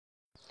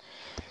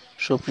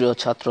সুপ্রিয়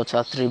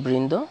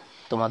ছাত্রছাত্রীবৃন্দ,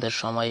 তোমাদের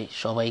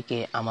সবাইকে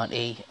আমার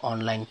এই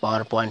অনলাইন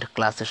পাওয়ার পয়েন্ট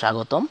ক্লাসে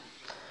স্বাগতম।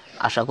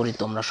 আশা করি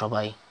তোমরা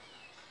সবাই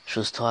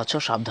সুস্থ আছো,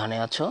 সাবধানে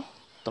আছো।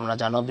 তোমরা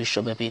জানো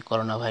বিশ্বব্যাপী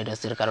করোনা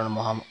ভাইরাসের কারণে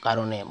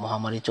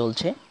মহামারী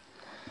চলছে।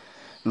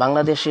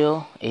 বাংলাদেশেও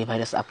এই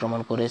ভাইরাস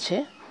আক্রমণ করেছে।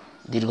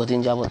 দীর্ঘদিন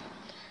যাবৎ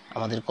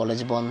আমাদের কলেজ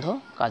বন্ধ,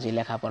 কাজে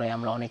লেখাপড়ায়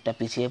আমরা অনেকটা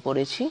পিছিয়ে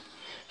পড়েছি।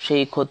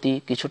 সেই ক্ষতি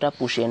কিছুটা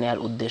পুষিয়ে নেওয়ার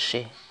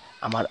উদ্দেশ্যে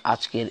আমার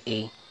আজকের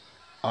এই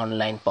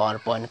অনলাইন পাওয়ার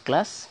পয়েন্ট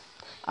ক্লাস।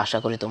 আশা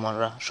করি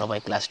তোমরা সবাই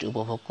ক্লাসটি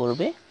উপভোগ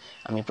করবে।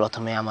 আমি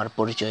প্রথমে আমার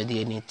পরিচয়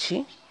দিয়ে নিচ্ছি।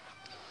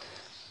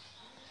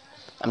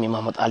 আমি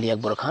মোহাম্মদ আলী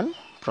আকবর খান,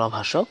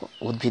 প্রভাষক,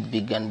 উদ্ভিদ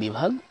বিজ্ঞান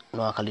বিভাগ,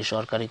 নোয়াখালী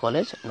সরকারি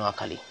কলেজ,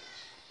 নোয়াখালী।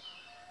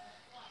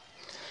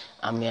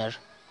 আমি আর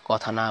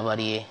কথা না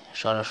বাড়িয়ে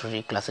সরাসরি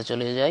ক্লাসে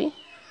চলে যাই।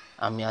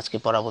 আমি আজকে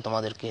পড়াবো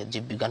তোমাদেরকে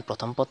জীববিজ্ঞান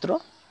প্রথম পত্র,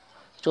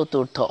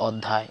 চতুর্থ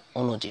অধ্যায়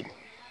অণুজীব।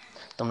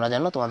 তোমরা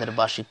জানো তোমাদের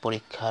বার্ষিক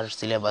পরীক্ষার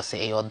সিলেবাসে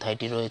এই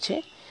অধ্যায়টি রয়েছে,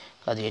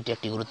 কাজে এটি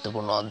একটি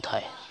গুরুত্বপূর্ণ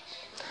অধ্যায়।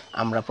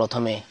 আমরা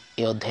প্রথমে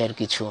এই অধ্যায়ের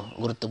কিছু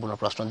গুরুত্বপূর্ণ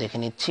প্রশ্ন দেখে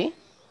নিচ্ছি।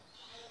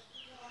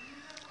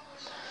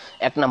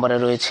 1 নম্বরে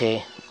রয়েছে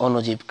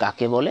অণুজীব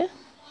কাকে বলে,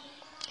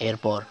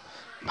 এরপর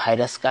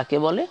ভাইরাস কাকে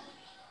বলে,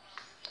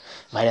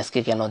 ভাইরাসকে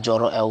কেন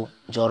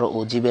জড় ও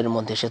জীবের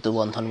মধ্যে সেতু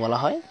বন্ধন বলা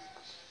হয়,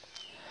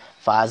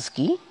 ফাজ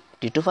কি,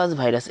 টিটোফাজ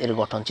ভাইরাস এর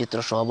গঠন চিত্র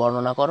সহ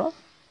বর্ণনা করো,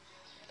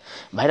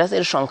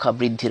 ভাইরাসের সংখ্যা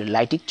বৃদ্ধির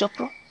লাইটিক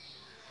চক্র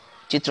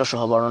চিত্র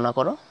সহ বর্ণনা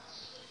করো,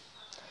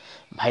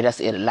 ভাইরাস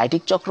এর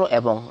লাইটিক চক্র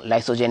এবং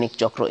লাইসোজেনিক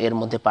চক্র এর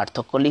মধ্যে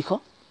পার্থক্য লিখো,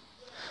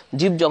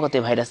 জীবজগতে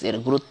ভাইরাস এর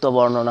গুরুত্ব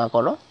বর্ণনা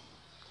করো,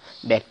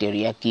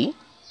 ব্যাকটেরিয়া কি,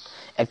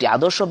 একটি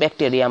আদর্শ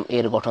ব্যাকটেরিয়াম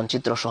এর গঠন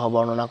চিত্র সহ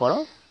বর্ণনা করো,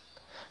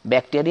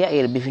 ব্যাকটেরিয়া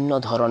এর বিভিন্ন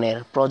ধরনের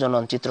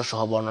প্রজনন চিত্র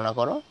সহ বর্ণনা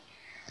করো।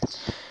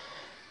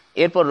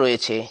 এরপর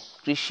রয়েছে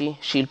কৃষি,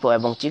 শিল্প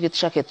এবং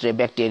চিকিৎসা ক্ষেত্রে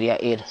ব্যাকটেরিয়া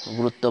এর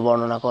গুরুত্ব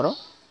বর্ণনা করো,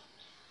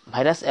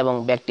 ভাইরাস এবং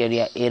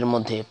ব্যাকটেরিয়া এর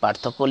মধ্যে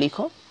পার্থক্য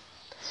লিখো,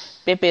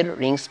 পেঁপের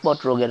রিং স্পট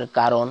রোগের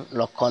কারণ,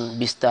 লক্ষণ,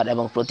 বিস্তার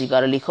এবং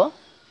প্রতিকার লিখো,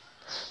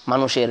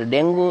 মানুষের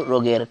ডেঙ্গু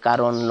রোগের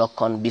কারণ,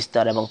 লক্ষণ,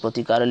 বিস্তার এবং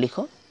প্রতিকার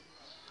লিখো,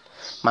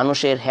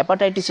 মানুষের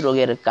হেপাটাইটিস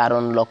রোগের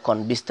কারণ, লক্ষণ,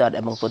 বিস্তার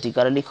এবং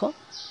প্রতিকার লিখো।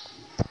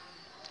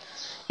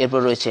 এরপর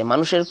রয়েছে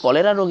মানুষের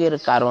কলেরা রোগের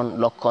কারণ,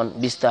 লক্ষণ,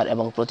 বিস্তার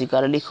এবং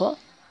প্রতিকার লিখো,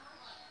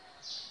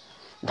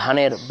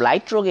 ধানের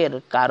ব্লাইট রোগের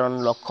কারণ,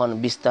 লক্ষণ,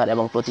 বিস্তার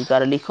এবং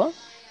প্রতিকার লিখো,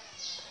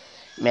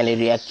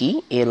 ম্যালেরিয়া কি,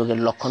 এই রোগের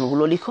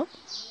লক্ষণগুলো লিখো,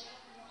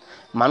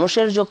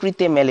 মানুষের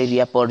যকৃতে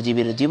ম্যালেরিয়া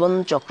পরজীবীর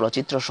জীবনচক্র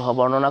চিত্র সহ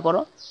বর্ণনা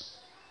করো,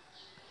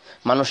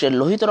 মানুষের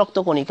লোহিত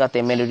রক্তকণিকাতে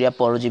ম্যালেরিয়া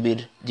পরজীবীর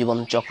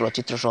জীবনচক্র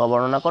চিত্র সহ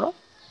বর্ণনা করো,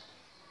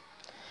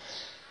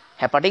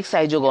 হেপাটিক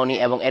সাইজোগনি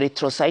এবং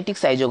এরিথ্রোসাইটিক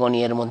সাইজোগনি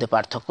এর মধ্যে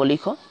পার্থক্য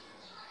লিখো,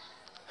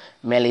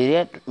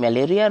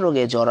 ম্যালেরিয়া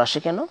রোগে জ্বর আসে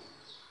কেন,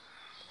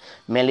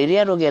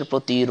 ম্যালেরিয়া রোগের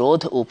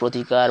প্রতিরোধ ও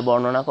প্রতিকার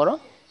বর্ণনা করো,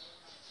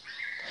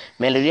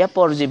 ম্যালেরিয়া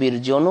পরজীবীর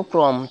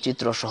যৌনক্রম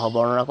চিত্র সহ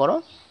বর্ণনা করো।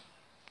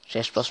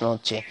 শেষ প্রশ্ন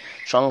হচ্ছে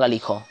সংজ্ঞা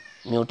লিখো,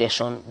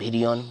 মিউটেশন,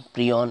 ভিরিয়ন,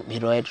 প্রিয়ন,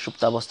 ভিরয়েড,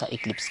 সুপ্তাবস্থা,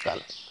 ইক্লিপস কাল।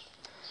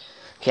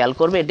 খেয়াল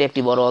করবে এটি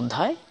একটি বড়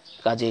অধ্যায়,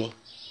 কাজে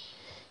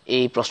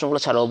এই প্রশ্নগুলো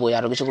ছাড়াও বই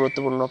আরও কিছু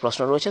গুরুত্বপূর্ণ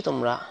প্রশ্ন রয়েছে,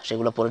 তোমরা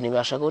সেগুলো পড়ে নিবে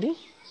আশা করি।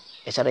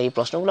 এছাড়া এই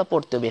প্রশ্নগুলো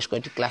পড়তেও বেশ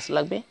কয়েকটি ক্লাস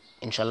লাগবে,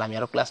 ইনশাল্লাহ আমি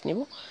আরও ক্লাস নিব।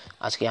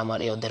 আজকে আমার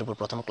এই অধ্যায়ের উপর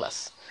প্রথম ক্লাস।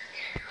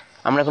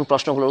 আমরা এখন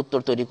প্রশ্নগুলোর উত্তর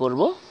তৈরি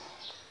করব।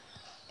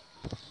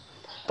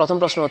 প্রথম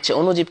প্রশ্ন হচ্ছে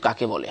অণুজীব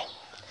কাকে বলে।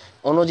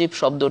 অণুজীব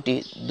শব্দটি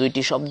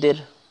দুইটি শব্দের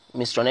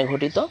মিশ্রণে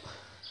গঠিত।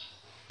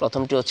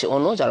 প্রথমটি হচ্ছে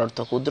অণু, যার অর্থ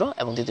ক্ষুদ্র,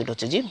 এবং দ্বিতীয়টি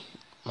হচ্ছে জীব,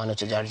 মানে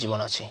হচ্ছে যার জীবন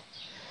আছে।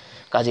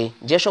 কাজেই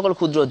যে সকল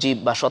ক্ষুদ্র জীব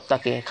বা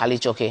সত্তাকে খালি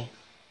চোখে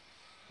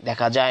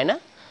দেখা যায় না,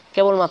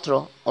 কেবলমাত্র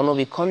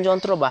অণুবীক্ষণ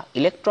যন্ত্র বা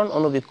ইলেকট্রন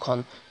অণুবীক্ষণ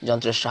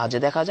যন্ত্রের সাহায্যে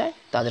দেখা যায়,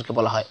 তাদেরকে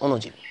বলা হয়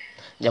অণুজীব।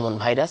 যেমন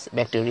ভাইরাস,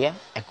 ব্যাকটেরিয়া,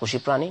 এককোষী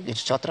প্রাণী,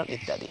 কিছু ছত্রাক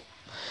ইত্যাদি।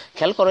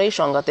 খেয়াল করো এই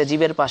সংজ্ঞাতে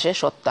জীবের পাশে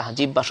সত্তা,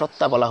 জীব বা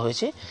সত্তা বলা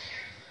হয়েছে।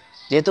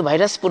 যেহেতু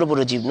ভাইরাস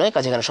পুরোপুরি জীব নয়,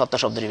 কাজে এখানে সত্তা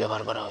শব্দটি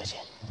ব্যবহার করা হয়েছে।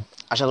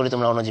 আশা করি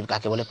তোমরা অণুজীব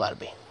কাকে বলে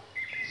পারবে।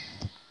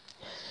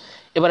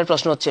 এবারে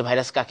প্রশ্ন হচ্ছে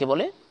ভাইরাস কাকে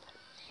বলে।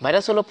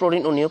 ভাইরাস হলো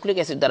প্রোটিন ও নিউক্লিক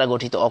অ্যাসিড দ্বারা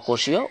গঠিত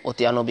অকোষীয়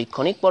অতি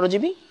আণুবীক্ষণিক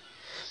পরজীবী,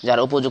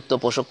 যারা উপযুক্ত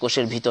পোষক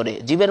কোষের ভিতরে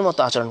জীবের মতো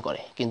আচরণ করে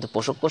কিন্তু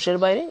পোষক কোষের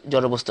বাইরে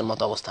জড়বস্তুর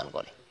মতো অবস্থান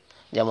করে।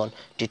 যেমন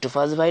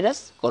টিটোফাজ virus,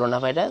 corona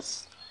virus,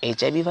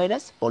 HIV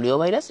virus, polio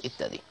virus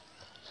ইত্যাদি।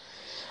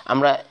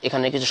 আমরা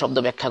এখানে কিছু শব্দ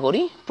ব্যাখ্যা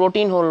করি।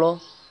 প্রোটিন হলো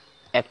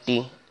একটি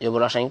জৈব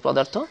রাসায়নিক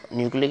পদার্থ,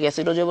 নিউক্লিক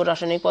অ্যাসিডও জৈব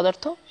রাসায়নিক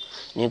পদার্থ।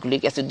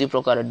 নিউক্লিক অ্যাসিড দুই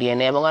প্রকার,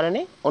 ডিএনএ এবং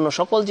আরএনএ। অন্য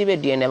সকল জীবের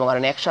ডিএনএ এবং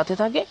আরএনএ একসাথে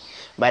থাকে।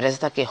 ভাইরাসে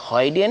থাকে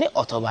হয় ডিএনএ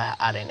অথবা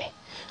আরএনএ।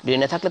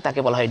 ডিএনএ থাকলে তাকে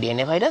বলা হয়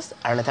ডিএনএ ভাইরাস,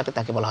 আরএনএ থাকলে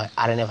তাকে বলা হয়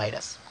আরএনএ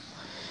ভাইরাস।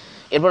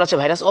 এরপর আছে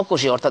ভাইরাস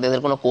অকোষীয়, অর্থাৎ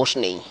এদের কোনো কোষ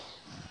নেই,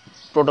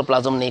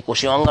 প্রোটোপ্লাজম নেই,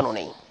 কোষীয় অঙ্গাণু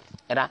নেই।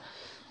 এরা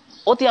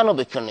অতি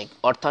আণুবীক্ষণিক,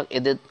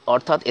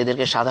 অর্থাৎ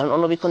এদেরকে সাধারণ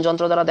অণুবীক্ষণ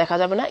যন্ত্র দ্বারা দেখা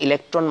যাবে না,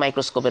 ইলেকট্রন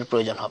মাইক্রোস্কোপের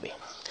প্রয়োজন হবে।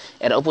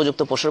 এরা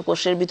উপযুক্ত পোষক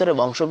কোষের ভিতরে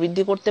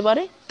বংশবৃদ্ধি করতে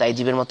পারে, তাই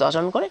জীবের মতো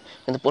আচরণ করে,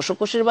 কিন্তু পোষক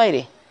কোষের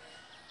বাইরে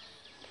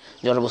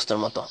জড়বস্তুর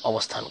মতো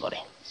অবস্থান করে।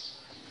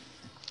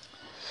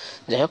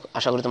 যাই হোক,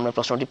 আশা করি তোমরা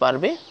প্রশ্নটি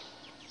পারবে।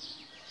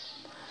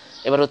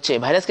 এবার হচ্ছে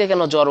ভাইরাসকে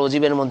কেন জ্বর ও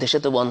জীবের মধ্যে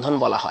সেতু বন্ধন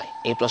বলা হয়?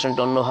 এই প্রশ্নটি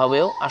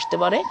অন্যভাবেও আসতে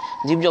পারে।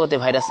 জীবজগতে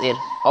ভাইরাস এর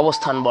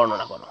অবস্থান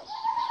বর্ণনা করো।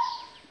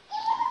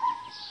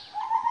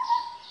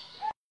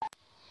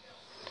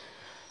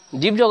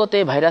 জীবজগতে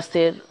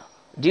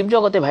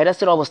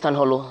ভাইরাসের অবস্থান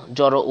হলো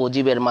জড় ও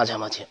জীবের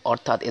মাঝামাঝি,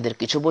 অর্থাৎ এদের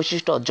কিছু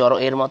বৈশিষ্ট্য জড়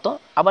এর মতো,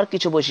 আবার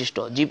কিছু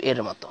বৈশিষ্ট্য জীব এর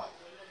মতো।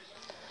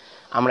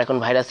 আমরা এখন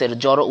ভাইরাসের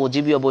জড় ও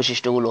জীবীয়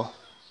বৈশিষ্ট্যগুলো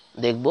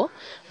দেখব।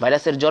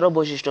 ভাইরাসের জড়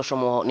বৈশিষ্ট্য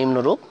সমূহ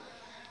নিম্নরূপ।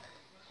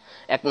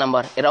 1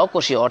 নাম্বার, এরা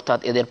অকোষীয়, অর্থাৎ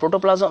এদের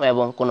প্রোটোপ্লাজম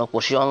এবং কোনো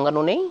কোষীয়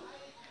অঙ্গাণু নেই।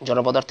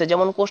 জড় পদার্থে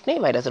যেমন কোষ নেই,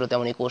 ভাইরাসেরও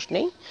তেমনই কোষ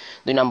নেই।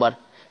 2 নাম্বার,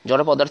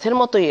 জড় পদার্থের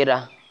মতোই এরা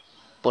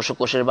পোষক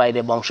কোষের বাইরে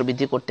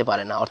বংশবৃদ্ধি করতে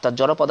পারে না, অর্থাৎ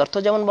জড় পদার্থ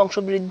যেমন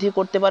বংশবৃদ্ধি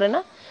করতে পারে না,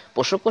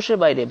 পোষক কোষের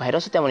বাইরে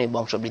ভাইরাসও তেমনই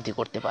বংশবৃদ্ধি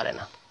করতে পারে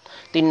না।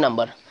 3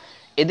 নাম্বার,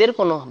 এদের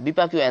কোনো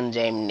বিপাকীয়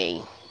এনজাইম নেই।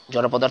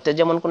 জড় পদার্থের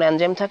যেমন কোনো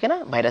এনজাইম থাকে না,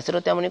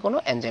 ভাইরাসেরও তেমনই কোনো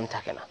এনজাইম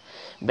থাকে না।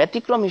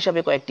 ব্যতিক্রম হিসাবে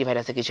কয়েকটি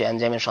ভাইরাসে কিছু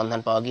এনজাইমের সন্ধান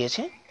পাওয়া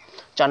গিয়েছে।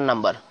 4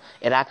 নাম্বার,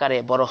 এরা আকারে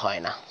বড় হয়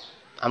না।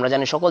 আমরা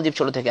জানি সকল জীব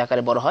ছোট থেকে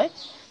আকারে বড় হয়,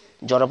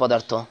 জড়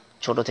পদার্থ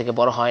ছোট থেকে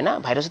বড় হয় না,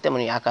 ভাইরাসও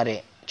তেমনি আকারে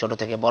ছোট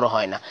থেকে বড়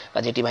হয় না,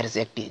 কাজে এটি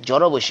ভাইরাসের একটি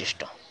জড়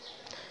বৈশিষ্ট্য।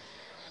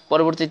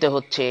 পরবর্তীতে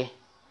হচ্ছে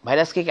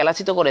ভাইরাসকে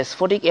কেলাচিত করে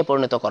স্ফটিকে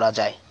পরিণত করা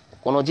যায়।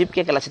 কোনো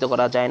জীবকে কেলাচিত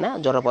করা যায় না,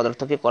 জড়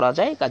পদার্থকে করা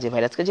যায়, কাজে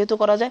ভাইরাসকে যেহেতু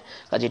করা যায়,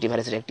 কাজে এটি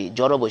ভাইরাসের একটি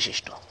জড়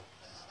বৈশিষ্ট্য।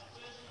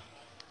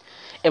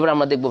 এবার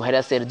আমরা দেখব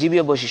ভাইরাসের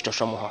জীবীয় বৈশিষ্ট্য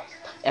সমূহ।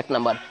 1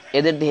 নাম্বার,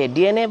 এদের দেহে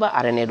ডিএনএ বা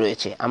আরএনএ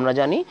রয়েছে। আমরা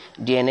জানি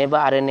ডিএনএ বা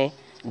আরএনএ,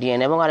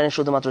 ডিএনএ এবং আরএনএ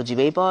শুধুমাত্র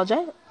জীবেই পাওয়া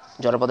যায়,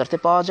 জড় পদার্থে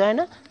পাওয়া যায়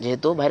না।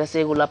 যেহেতু ভাইরাসে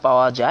এগুলা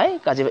পাওয়া যায়,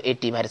 কাজে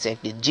এটি ভাইরাসের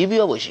একটি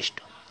জীবীয় বৈশিষ্ট্য।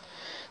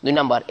 2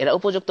 নাম্বার, এরা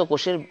উপযুক্ত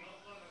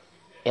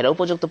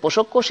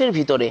পোষক কোষের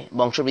ভিতরে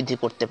বংশবৃদ্ধি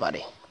করতে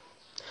পারে।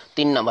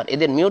 3 নাম্বার,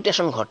 এদের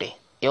মিউটেশন ঘটে।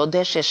 এই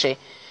অধ্যায়ের শেষে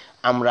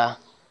আমরা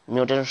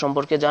মিউটেশন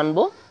সম্পর্কে জানব।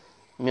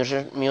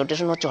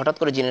 মিউটেশন হচ্ছে হঠাৎ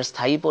করে জিনের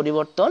স্থায়ী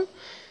পরিবর্তন।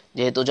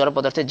 যেহেতু জড়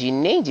পদার্থে জিন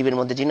নেই, জীবের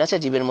মধ্যে জিন আছে,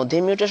 জীবের মধ্যে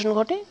মিউটেশন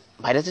ঘটে।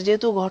 ভাইরাসে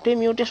যেহেতু ঘটে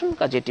মিউটেশন,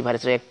 কাজে এটি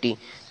ভাইরাসের একটি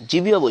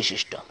জীবীয়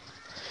বৈশিষ্ট্য।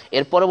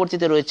 এর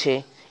পরবর্তীতে রয়েছে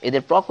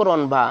এদের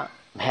প্রকরণ বা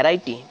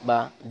ভ্যারাইটি বা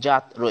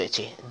জাত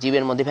রয়েছে।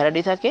 জীবের মধ্যে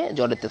ভ্যারাইটি থাকে,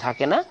 জড়েতে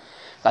থাকে না,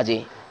 কাজে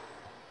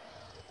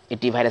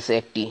এটি ভাইরাসের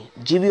একটি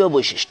জীবীয়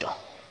বৈশিষ্ট্য।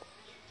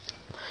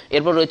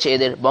 এরপর রয়েছে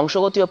এদের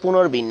বংশগতীয়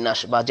পুনর্বিন্যাস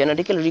বা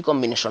জেনেটিক্যাল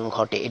রিকম্বিনেশন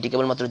ঘটে। এটি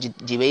কেবলমাত্র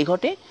জীবেই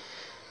ঘটে।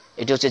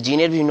 এটি হচ্ছে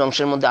জিনের বিভিন্ন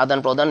অংশের মধ্যে আদান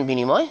প্রদান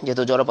বিনিময়।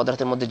 যেহেতু জড়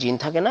পদার্থের মধ্যে জিন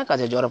থাকে না,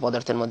 কাজে জড়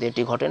পদার্থের মধ্যে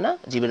এটি ঘটে না,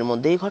 জীবের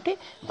মধ্যেই ঘটে।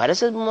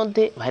 ভাইরাসের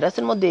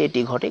মধ্যে এটি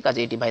ঘটে, কাজে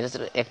এটি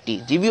ভাইরাসের একটি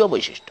জীবীয়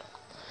বৈশিষ্ট্য।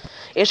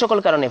 এই সকল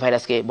কারণে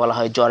ভাইরাসকে বলা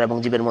হয় জ্বর এবং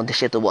জীবের মধ্যে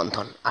সেতু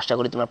বন্ধন। আশা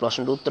করি তোমরা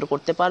প্রশ্নটি উত্তর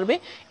করতে পারবে।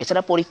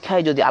 এছাড়া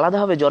পরীক্ষায় যদি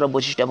আলাদাভাবে জড়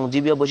বৈশিষ্ট্য এবং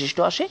জীবীয়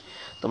বৈশিষ্ট্য আসে,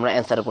 তোমরা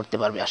অ্যান্সার করতে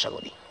পারবে আশা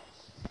করি।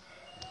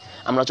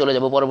 আমরা চলে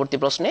যাব পরবর্তী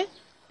প্রশ্নে।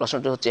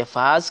 প্রশ্নটি হচ্ছে,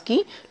 ফাজ কি?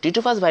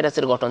 টিটোফাজ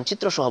ভাইরাসের গঠন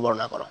চিত্র সহ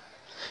বর্ণনা করো।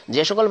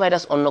 যে সকল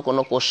ভাইরাস অন্য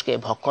কোনো কোষকে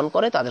ভক্ষণ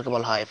করে তাদেরকে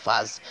বলা হয়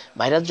ফাজ।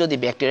 ভাইরাস যদি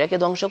ব্যাকটেরিয়াকে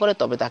ধ্বংস করে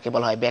তবে তাকে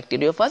বলা হয়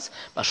ব্যাকটেরিওফাজ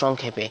বা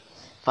সংক্ষেপে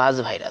ফাজ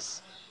ভাইরাস।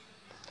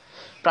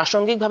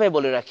 প্রাসঙ্গিকভাবে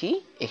বলে রাখি,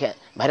 এখানে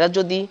ভাইরাস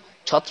যদি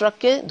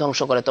ছত্রাককে ধ্বংস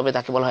করে তবে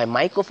তাকে বলা হয়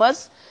মাইকোফাজ,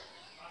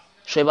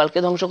 শৈবালকে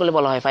ধ্বংস করলে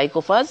বলা হয়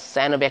ফাইকোফাজ,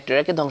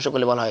 সায়ানোব্যাকটেরিয়াকে ধ্বংস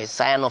করলে বলা হয়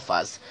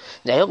সায়ানোফাজ।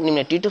 যাই হোক,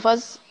 নিম্নে টিটোফাজ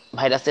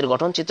ভাইরাসের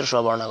গঠন চিত্র সহ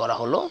বর্ণনা করা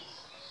হলো।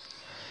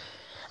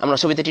 আমরা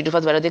ছবিতে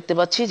টিটোফাজ ভাইরাস দেখতে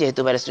পাচ্ছি।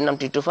 যেহেতু ভাইরাসটির নাম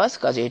টিটোফাজ,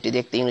 কাজে এটি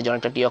দেখতে ইংরেজি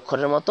অনেকটা টি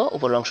অক্ষরের মতো।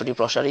 উপরের অংশটি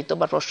প্রসারিত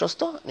বা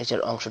প্রশস্ত, নিচের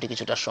অংশটি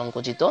কিছুটা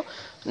সংকুচিত।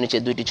 নিচে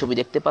 2টি ছবি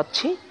দেখতে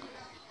পাচ্ছি।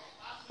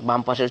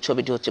 বাম পাশের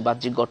ছবিটি হচ্ছে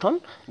বাহ্যিক গঠন,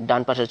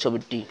 ডান পাশের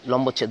ছবিটি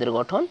লম্বচ্ছেদের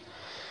গঠন।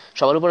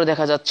 সবার উপরে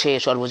দেখা যাচ্ছে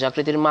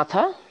সর্বোজাকৃতির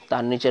মাথা,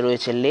 তার নিচে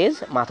রয়েছে লেজ,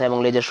 মাথা এবং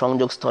লেজের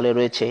সংযোগ স্থলে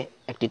রয়েছে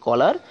একটি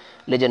কলার।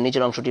 লেজের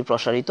নিচের অংশটি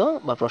প্রসারিত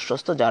বা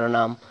প্রশস্ত, যার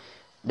নাম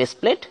বেস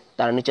প্লেট।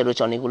 তার নিচে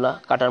রয়েছে অনেকগুলা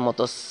কাটার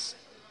মতো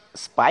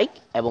স্পাইক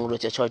এবং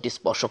রয়েছে 6টি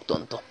স্পর্শক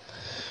তন্তু।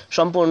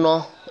 সম্পূর্ণ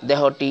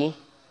দেহটি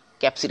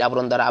ক্যাপসিড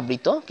আবরণ দ্বারা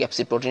আবৃত।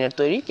 ক্যাপসিড প্রোটিনের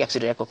তৈরি।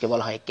 ক্যাপসিডের এককে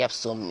বলা হয়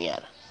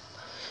ক্যাপসোমিয়ার।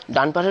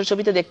 ডান পাশের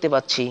ছবিতে দেখতে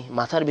পাচ্ছি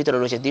মাথার ভিতরে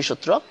রয়েছে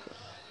দ্বিসূত্রক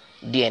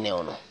ডিএনএ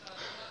অণু।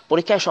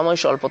 পরীক্ষায় সময়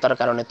স্বল্পতার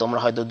কারণে তোমরা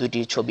হয়তো 2টি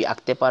ছবি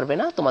আঁকতে পারবে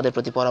না। তোমাদের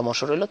প্রতি পরামর্শ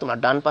রইল তোমরা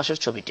ডান পাশের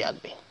ছবিটি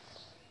আঁকবে।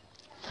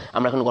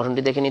 আমরা এখন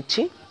গঠনটি দেখে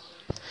নিচ্ছি।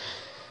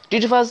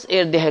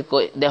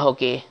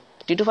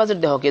 টিটোফাজের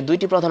দেহকে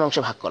 2টি প্রধান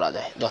অংশে ভাগ করা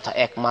যায়, যথা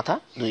 1 মাথা,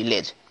 2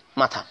 লেজ।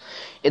 মাথা,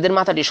 এদের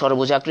মাথাটি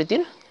সরবুজ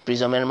আকৃতির,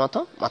 প্রিজমের মতো।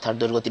 মাথার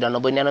দৈর্ঘ্য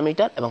 93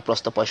 ন্যানোমিটার এবং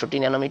প্রস্থ 65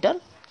 ন্যানোমিটার।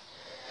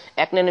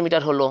 1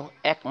 ন্যানোমিটার হলো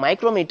 1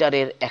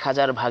 মাইক্রোমিটারের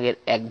 1000 ভাগের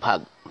 1 ভাগ।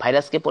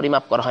 ভাইরাসকে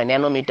পরিমাপ করা হয়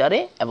ন্যানোমিটারে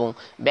এবং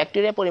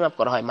ব্যাকটেরিয়া পরিমাপ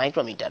করা হয়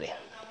মাইক্রোমিটারে।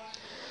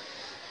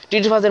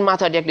 টিটোফাজের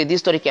মাথাটি একটি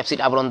দ্বিস্তরী ক্যাপসিড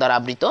আবরণ দ্বারা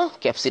আবৃত।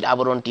 ক্যাপসিড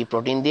আবরণটি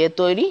প্রোটিন দিয়ে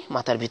তৈরি।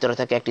 মাথার ভিতরে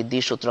থাকে একটি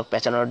দ্বিসূত্রক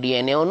পেঁচানোর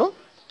ডিএনএ অণু।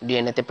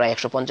 ডিএনএতে প্রায়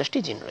 150টি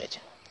জিন রয়েছে,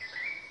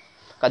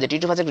 কাজে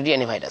টিটোফাজ একটি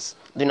ডিএনএ ভাইরাস।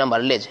 2 নাম্বার,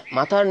 লেজ।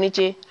 মাথার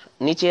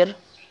নিচের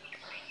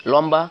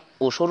লম্বা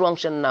ও সরু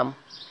অংশের নাম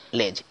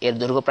লেজ। এর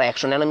দৈর্ঘ্য প্রায়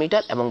 100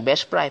 ন্যানোমিটার এবং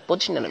ব্যাস প্রায়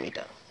 25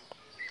 ন্যানোমিটার।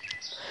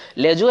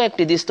 লেজও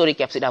একটি দ্বিস্তরী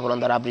ক্যাপসিড আবরণ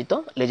দ্বারা আবৃত।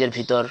 লেজের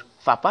ভিতর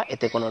ফাঁপা,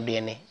 এতে কোনো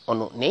ডিএনএ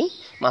অণু নেই।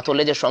 মাথা ও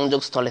লেজের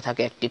সংযোগ স্থলে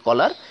থাকে একটি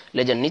কলার।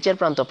 লেজের নিচের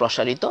প্রান্ত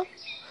প্রসারিত,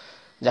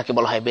 যাকে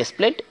বলা হয় বেস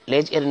প্লেট।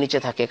 লেজ এর নিচে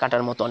থাকে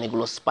কাটার মতো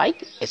অনেকগুলো স্পাইক।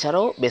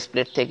 এছাড়াও বেস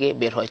প্লেট থেকে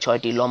বের হয়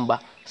 6টি লম্বা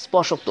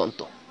স্পর্শক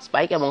তন্তু।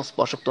 স্পাইক এবং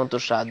স্পর্শক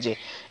তন্তুর সাহায্যে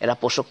এরা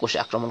পোষক কোষে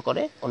আক্রমণ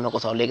করে, অন্য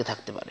কোথাও লেগে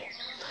থাকতে পারে।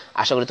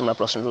 আশা করি তোমরা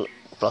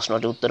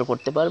প্রশ্নটি উত্তর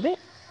করতে পারবে।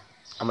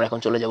 আমরা এখন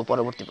চলে যাব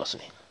পরবর্তী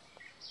প্রশ্নে।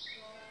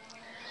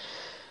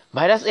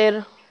 ভাইরাস এর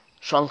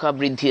সংখ্যা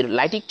বৃদ্ধির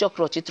লাইটিক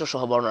চক্র চিত্র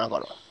সহ বর্ণনা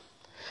করো।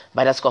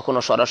 ভাইরাস কখনো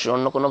সরাসরি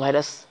অন্য কোনো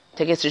ভাইরাস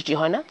থেকে সৃষ্টি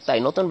হয় না, তাই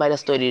নতুন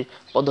ভাইরাস তৈরির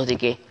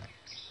পদ্ধতিকে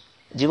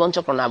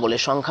জীবনচক্র না বলে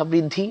সংখ্যা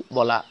বৃদ্ধি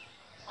বলা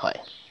হয়।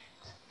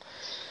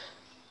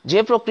 যে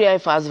প্রক্রিয়ায়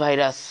ফাজ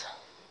ভাইরাস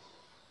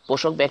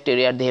পোষক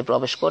ব্যাকটেরিয়ার দেহে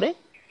প্রবেশ করে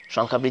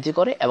সংখ্যা বৃদ্ধি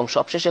করে এবং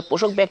সবশেষে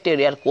পোষক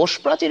ব্যাকটেরিয়ার কোষ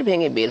প্রাচীর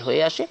ভেঙে বের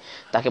হয়ে আসে,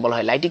 তাকে বলা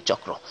হয় লাইটিক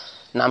চক্র।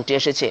 নামটি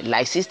এসেছে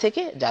লাইসিস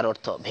থেকে, যার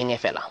অর্থ ভেঙে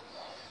ফেলা।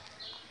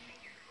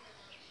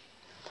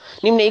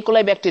 নিম্নে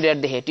ইকোলাই ব্যাকটেরিয়ার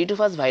দেহে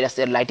টিটুফাস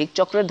ভাইরাসের লাইটিক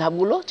চক্রের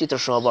ধাপগুলো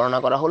চিত্রসহ বর্ণনা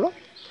করা হলো।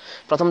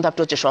 প্রথম ধাপটি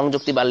হচ্ছে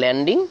সংযুক্তি বা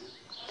ল্যান্ডিং।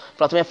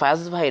 প্রথমে ফাজ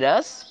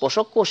ভাইরাস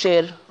পোষক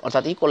কোষের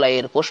অর্থাৎ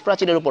ইকোলাইয়ের কোষ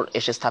প্রাচীরের উপর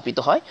এসে স্থাপিত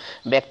হয়।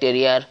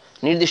 ব্যাকটেরিয়ার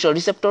নির্দিষ্ট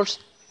রিসেপ্টর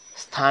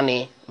স্থানে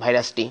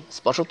ভাইরাসটি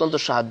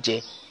স্পর্শতন্ত্রের সাহায্যে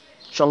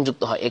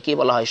সংযুক্ত হয়, একে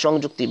বলা হয়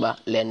সংযুক্তি বা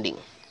ল্যান্ডিং।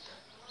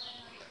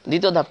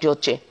 দ্বিতীয় ধাপটি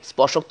হচ্ছে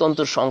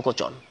স্পর্শকতন্তুর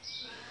সংকোচন।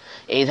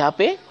 এই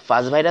ধাপে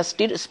ফাজ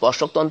ভাইরাসটির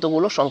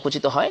স্পর্শকতন্তুগুলো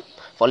সংকুচিত হয়,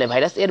 ফলে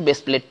ভাইরাস এর বেস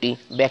প্লেটটি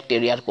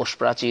ব্যাকটেরিয়ার কোষ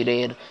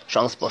প্রাচীরের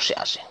সংস্পর্শে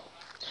আসে।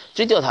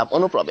 তৃতীয় ধাপ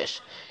অনুপ্রবেশ।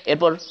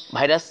 এরপর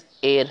ভাইরাস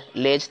এর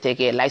লেজ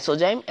থেকে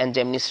লাইসোজাইম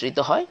এনজাইম নিঃসৃত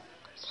হয়।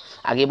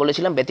 আগে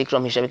বলেছিলাম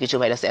ব্যতিক্রম হিসেবে কিছু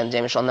ভাইরাস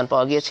এনজাইমের সন্ধান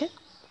পাওয়া গিয়েছে।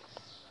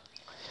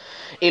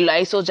 এই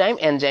লাইসোজাইম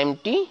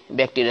এনজাইমটি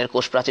ব্যাকটেরিয়ার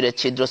কোষ প্রাচীরের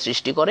ছিদ্র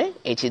সৃষ্টি করে।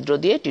 এই ছিদ্র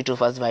দিয়ে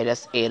টিটুফাস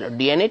ভাইরাস এর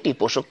ডিএনএটি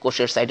পোষক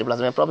কোষের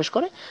সাইটোপ্লাজমে প্রবেশ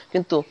করে,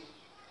 কিন্তু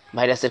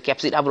ভাইরাসের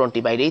ক্যাপসিড আবরণটি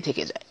বাইরেই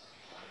থেকে যায়।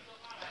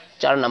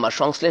 4 নম্বর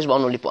সংশ্লেষ বা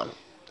অনুলিপন।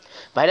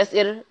 ভাইরাস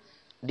এর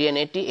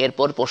ডিএনএটি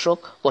এরপর পোষক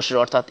কোষের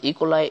অর্থাৎ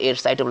ইকোলাই এর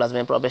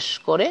সাইটোপ্লাজমে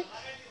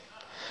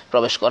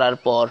প্রবেশ করার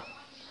পর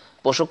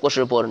পোষক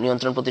কোষের উপর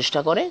নিয়ন্ত্রণ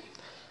প্রতিষ্ঠা করে।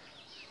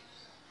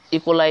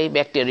 ইকোলাই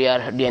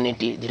ব্যাকটেরিয়ার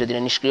ডিএনএটি ধীরে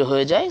ধীরে নিষ্ক্রিয়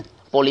হয়ে যায়।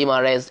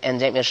 পলিমারেজ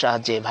এনজাইমের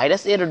সাহায্যে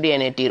ভাইরাস এর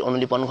ডিএনএটির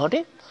অনুলিপন ঘটে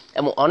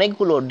এবং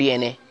অনেকগুলো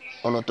ডিএনএ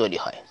অণু তৈরি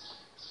হয়।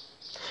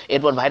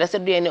 এরপর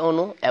ভাইরাসের ডিএনএ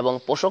অণু এবং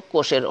পোষক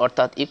কোষের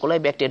অর্থাৎ ইকোলাই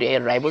ব্যাকটেরিয়া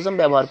এর রাইবোজোম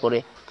ব্যবহার করে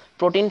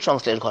প্রোটিন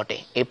সংশ্লেষ ঘটে।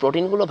 এই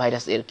প্রোটিনগুলো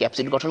ভাইরাস এর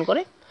ক্যাপসিড গঠন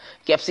করে।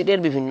 ক্যাপসিডের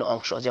বিভিন্ন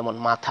অংশ যেমন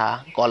মাথা,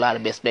 কলার,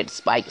 বেসপ্লেট,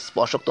 স্পাইক,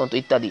 স্পর্শকতন্তু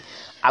ইত্যাদি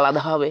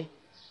আলাদাভাবে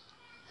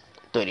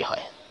তৈরি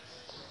হয়।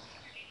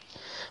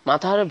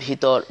 মাথার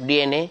ভিতর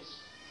ডিএনএ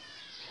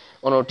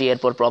অণুটি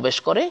এরপর প্রবেশ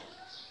করে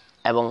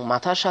এবং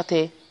মাথার সাথে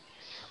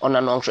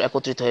অন্যান্য অংশ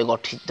একত্রিত হয়ে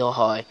গঠিত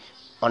হয়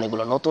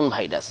অনেকগুলো নতুন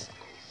ভাইরাস।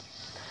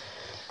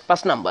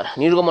 5 নম্বর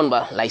নির্গমন বা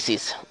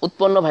লাইসিস।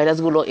 উৎপন্ন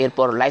ভাইরাসগুলো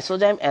এরপর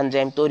লাইসোজাইম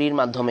এনজাইম তৈরির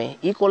মাধ্যমে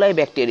ইকোলাই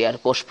ব্যাকটেরিয়ার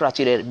কোষ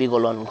প্রাচীরের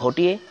বিগলন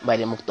ঘটিয়ে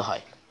বাইরে মুক্ত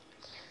হয়।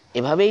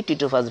 এভাবেই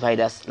টিটুফাস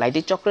ভাইরাস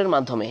লাইটিক চক্রের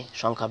মাধ্যমে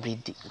সংখ্যা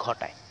বৃদ্ধি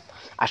ঘটায়।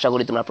 আশা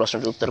করি তোমরা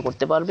প্রশ্নটির উত্তর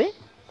করতে পারবে।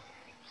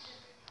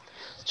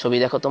 ছবি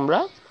দেখো তোমরা।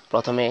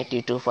 প্রথমে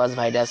টিটুফাস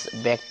ভাইরাস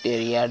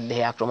ব্যাকটেরিয়ার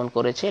দেহে আক্রমণ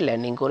করেছে,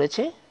 ল্যান্ডিং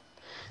করেছে।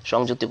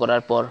 সংযুক্তি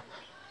করার পর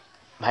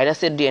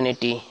ভাইরাসের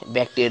ডিএনএটি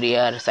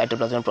ব্যাকটেরিয়ার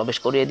সাইটোপ্লাজমে প্রবেশ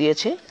করিয়ে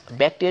দিয়েছে।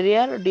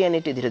 ব্যাকটেরিয়ার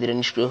ডিএনএটি ধীরে ধীরে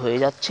নিষ্ক্রিয় হয়ে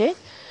যাচ্ছে।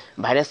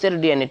 ভাইরাসের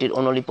ডিএনএটির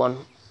অনুলিপন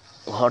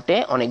ঘটে,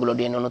 অনেকগুলো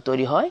ডিএনএ অণু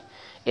তৈরি হয়।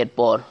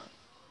 এরপর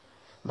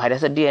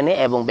ভাইরাসের ডিএনএ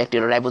এবং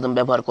ব্যাকটেরিয়ার রাইবোজোম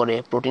ব্যবহার করে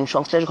প্রোটিন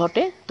সংশ্লেষ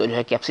ঘটে, তৈরি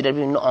হয় ক্যাপসিডের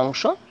বিভিন্ন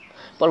অংশ।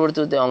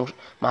 পরবর্তীতে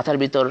মাথার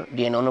ভিতর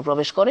ডিএনএ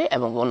অনুপ্রবেশ করে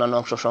এবং অন্যান্য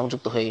অংশ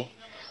সংযুক্ত হয়ে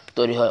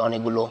তৈরি হয়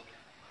অনেকগুলো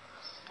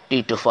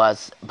টিটুফাস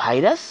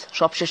ভাইরাস।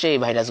 সবশেষে এই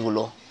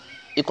ভাইরাসগুলো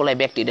ইকোলাই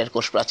ব্যাকটেরিয়ার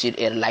কোষ প্রাচীর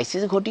এর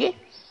লাইসিস ঘটিয়ে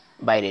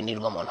বাইরে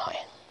নির্গমন হয়।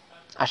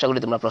 আশা করি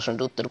তোমরা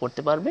প্রশ্নটি উত্তর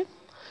করতে পারবে।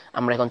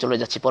 আমরা এখন চলে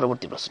যাচ্ছি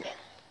পরবর্তী প্রশ্নে।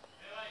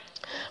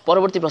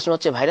 পরবর্তী প্রশ্ন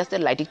হচ্ছে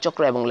ভাইরাসের লাইটিক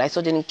চক্র এবং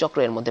লাইসোজেনিক চক্র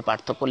এর মধ্যে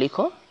পার্থক্য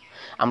লিখো।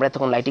 আমরা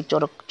তখন লাইটিক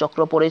চক্র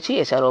পড়েছি,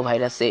 এছাড়াও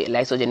ভাইরাসে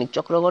লাইসোজেনিক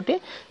চক্র ঘটে,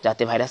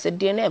 যাতে ভাইরাসের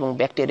ডিএনএ এবং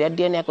ব্যাকটেরিয়ার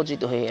ডিএনএ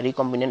একত্রিত হয়ে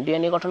রিকম্বিনেন্ট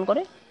ডিএনএ গঠন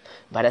করে।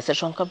 ভাইরাসের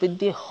সংখ্যা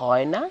বৃদ্ধি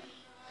হয় না,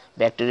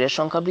 ব্যাকটেরিয়ার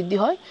সংখ্যা বৃদ্ধি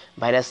হয়,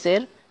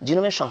 ভাইরাসের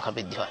জিনোমের সংখ্যা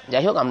বৃদ্ধি হয়।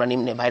 যাই হোক, আমরা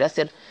নিম্নে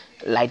ভাইরাসের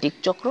লাইটিক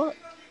চক্র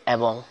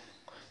এবং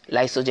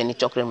লাইসোজেনিক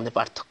চক্রের মধ্যে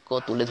পার্থক্য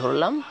তুলে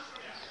ধরলাম।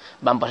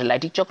 বাম পাশে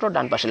লাইটিক চক্র,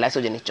 ডান পাশে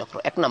লাইসোজেনিক চক্র।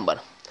 1 নম্বর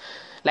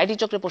লাইটিক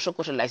চক্রে পোষক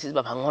কোষের লাইসিস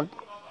বা ভাঙন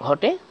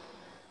ঘটে।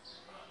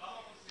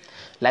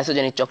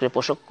 লাইসোজেনিক চক্রে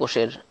পোষক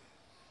কোষের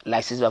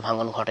লাইসিস বা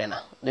ভাঙন ঘটে না।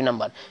 2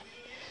 নম্বর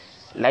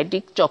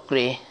লাইটিক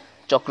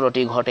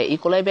চক্রটি ঘটে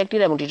ইকোলাই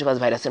ব্যাকটেরিয়া এবং টিটুফাস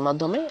ভাইরাসের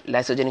মাধ্যমে।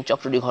 লাইসোজেনিক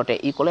চক্রটি ঘটে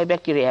ইকোলাই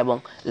ব্যাকটেরিয়া এবং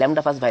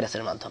ল্যামডাফাস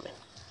ভাইরাসের মাধ্যমে।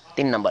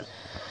 3 নম্বর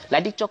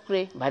লাইটিক চক্রে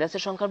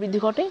ভাইরাসের সংখ্যা বৃদ্ধি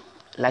ঘটে,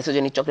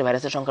 লাইসোজেনিক চক্রে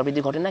ভাইরাসের সংখ্যা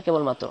বৃদ্ধি ঘটে না,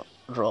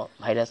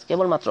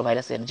 কেবলমাত্র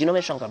ভাইরাসের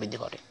জিনোমের সংখ্যা বৃদ্ধি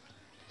ঘটে।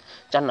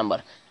 4 নম্বর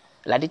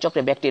লাইটিক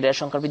চক্রে ব্যাকটেরিয়ার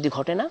সংখ্যা বৃদ্ধি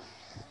ঘটে না,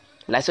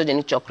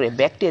 লাইসোজেনিক চক্রে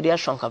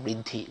ব্যাকটেরিয়ার সংখ্যা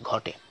বৃদ্ধি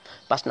ঘটে।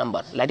 5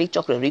 নম্বর লাইটিক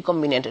চক্রে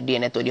রিকম্বিনেন্ট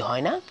ডিএনএ তৈরি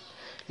হয় না,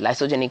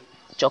 লাইসোজেনিক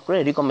চক্রে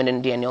রিকম্বিনেন্ট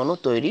ডিএনএ অণু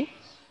তৈরি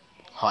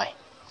হয়।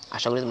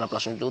 আশা করি তোমরা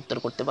প্রশ্নটি উত্তর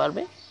করতে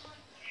পারবে।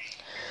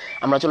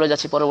 আমরা চলে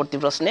যাচ্ছি পরবর্তী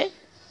প্রশ্নে।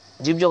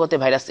 জীবজগতে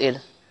ভাইরাস এর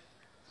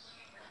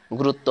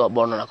গুরুত্ব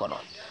বর্ণনা করো।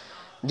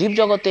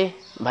 জীবজগতে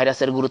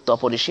ভাইরাসের গুরুত্ব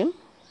অপরিসীম।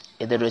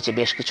 এদের রয়েছে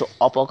বেশ কিছু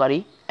অপকারী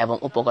এবং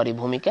উপকারী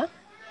ভূমিকা।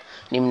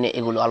 নিম্নে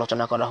এগুলো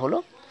আলোচনা করা হলো।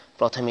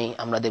 প্রথমেই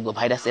আমরা দেখব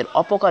ভাইরাসের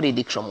অপকারী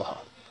দিকসমূহ।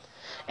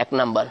 1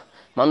 নাম্বার,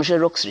 মানুষের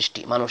রোগ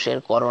সৃষ্টি। মানুষের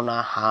করোনা,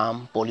 হাম,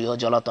 পোলিও,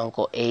 জলাতঙ্ক,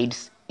 এইডস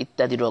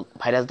ইত্যাদি রোগ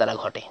ভাইরাস দ্বারা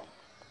ঘটে।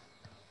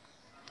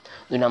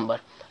 2 নাম্বার,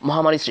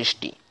 মহামারী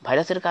সৃষ্টি।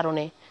 ভাইরাসের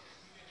কারণে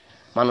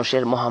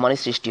মানুষের মহামারী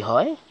সৃষ্টি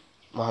হয়,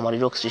 মহামারী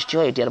রোগ সৃষ্টি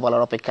হয়। এটি আর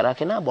বলার অপেক্ষা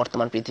রাখে না।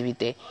 বর্তমান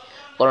পৃথিবীতে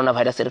করোনা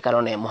ভাইরাসের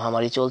কারণে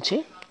মহামারী চলছে।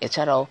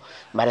 এছাড়াও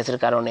ভাইরাসের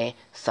কারণে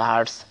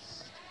সার্স,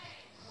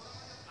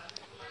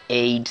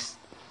 এইডস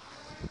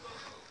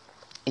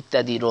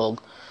ইত্যাদি রোগ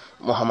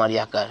মহামারী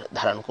আকার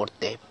ধারণ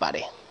করতে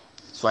পারে।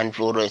 সোয়াইন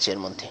ফ্লু রয়েছে এর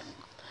মধ্যে।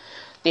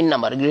 3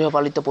 নাম্বার,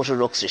 গৃহপালিত পশুর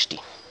রোগ সৃষ্টি।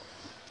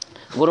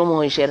 গরু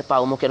মহিষের পা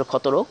ও মুখের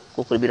ক্ষতরোগ,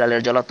 কুকুর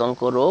বিড়ালের জলাতঙ্ক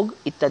রোগ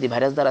ইত্যাদি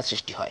ভাইরাস দ্বারা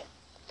সৃষ্টি হয়।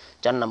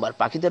 4 নাম্বার,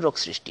 পাখিদের রোগ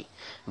সৃষ্টি।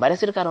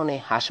 ভাইরাসের কারণে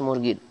হাঁস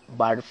মুরগির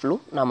বার্ড ফ্লু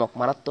নামক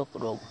মারাত্মক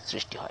রোগ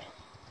সৃষ্টি হয়।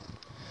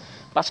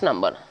 5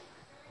 নাম্বার,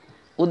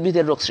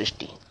 উদ্ভিদের রোগ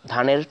সৃষ্টি।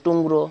 ধানের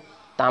টুংরো,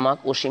 তামাক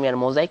ও শিমের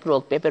মোজাইক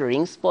রোগ, পেঁপের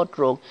রিং স্পট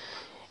রোগ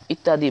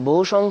ইত্যাদি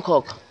বহু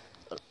সংখ্যক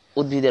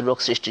উদ্ভিদের রোগ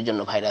সৃষ্টির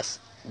জন্য ভাইরাস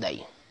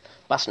দায়ী।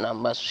 5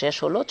 নাম্বার শেষ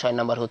হলো। 6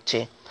 নাম্বার হচ্ছে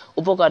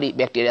উপকারী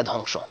ব্যাকটেরিয়া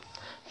ধ্বংস।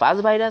 ফাজ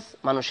ভাইরাস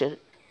মানুষের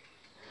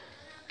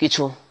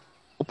কিছু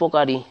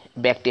উপকারী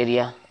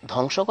ব্যাকটেরিয়া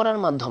ধ্বংস করার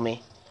মাধ্যমে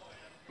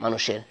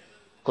মানুষের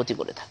ক্ষতি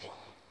করে থাকে।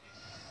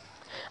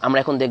 আমরা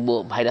এখন দেখব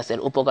ভাইরাসের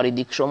উপকারী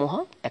দিকসমূহ।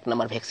 1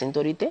 নাম্বার, ভ্যাকসিন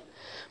তৈরিতে।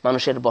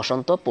 মানুষের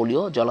বসন্ত,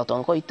 পোলিও,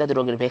 জলাতঙ্ক ইত্যাদি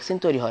রোগের ভ্যাকসিন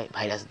তৈরি হয়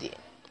ভাইরাস দিয়ে।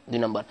 2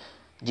 নাম্বার,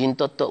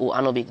 জিনতত্ত্ব ও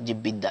আণবিক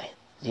জীববিদ্যায়।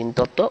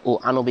 জিনতত্ত্ব ও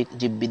আণবিক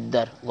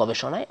জীববিদ্যার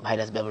গবেষণায়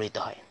ভাইরাস ব্যবহৃত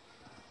হয়।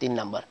 3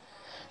 নাম্বার,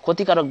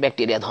 ক্ষতিকারক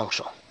ব্যাকটেরিয়া ধ্বংস।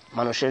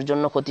 মানুষের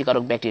জন্য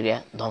ক্ষতিকারক ব্যাকটেরিয়া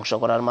ধ্বংস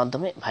করার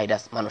মাধ্যমে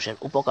ভাইরাস মানুষের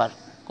উপকার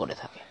করে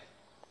থাকে।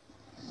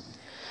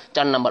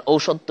 4 নাম্বার,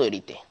 ঔষধ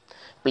তৈরিতে।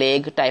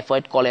 প্লেগ,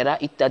 টাইফয়েড, কলেরা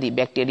ইত্যাদি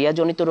ব্যাকটেরিয়া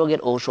জনিত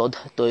রোগের ঔষধ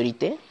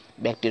তৈরিতে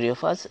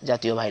ব্যাকটেরিওফাজ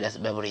জাতীয় ভাইরাস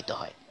ব্যবহৃত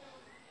হয়।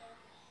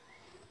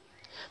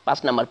 5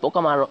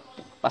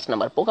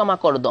 নাম্বার,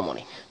 পোকামাকড়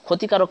দমনে।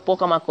 ক্ষতিকারক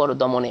পোকামাকড়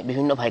দমনে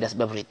বিভিন্ন ভাইরাস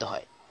ব্যবহৃত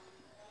হয়।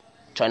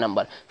 6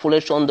 নাম্বার,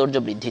 ফুলের সৌন্দর্য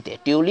বৃদ্ধিতে।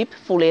 টিউলিপ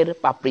ফুলের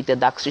পাপড়িতে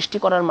দাগ সৃষ্টি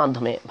করার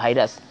মাধ্যমে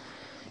ভাইরাস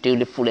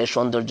টিউলিপ ফুলের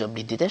সৌন্দর্য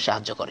বৃদ্ধিতে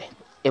সাহায্য করে।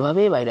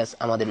 এভাবেই ভাইরাস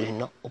আমাদের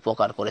বিভিন্ন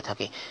উপকার করে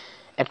থাকে।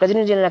 একটা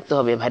জিনিস জেনে রাখতে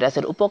হবে,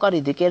 ভাইরাসের উপকারী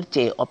দিকের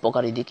চেয়ে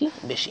অপকারী দিকই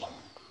বেশি।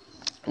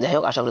 যাই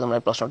হোক, আশা করি তোমরা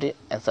এই প্রশ্নটি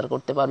অ্যান্সার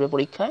করতে পারবে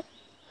পরীক্ষায়।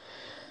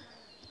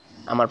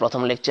 আমার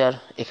প্রথম লেকচার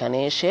এখানে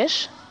শেষ।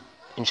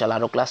 ইনশাআল্লাহ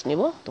আরও ক্লাস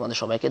নিব। তোমাদের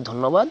সবাইকে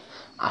ধন্যবাদ।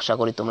 আশা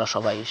করি তোমরা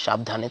সবাই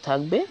সাবধানে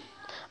থাকবে।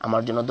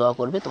 আমার জন্য দোয়া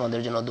করবে, তোমাদের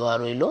জন্য দোয়া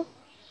রইল।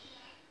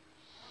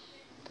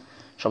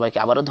 সবাইকে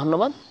আবারও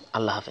ধন্যবাদ।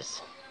 আল্লাহ হাফেজ।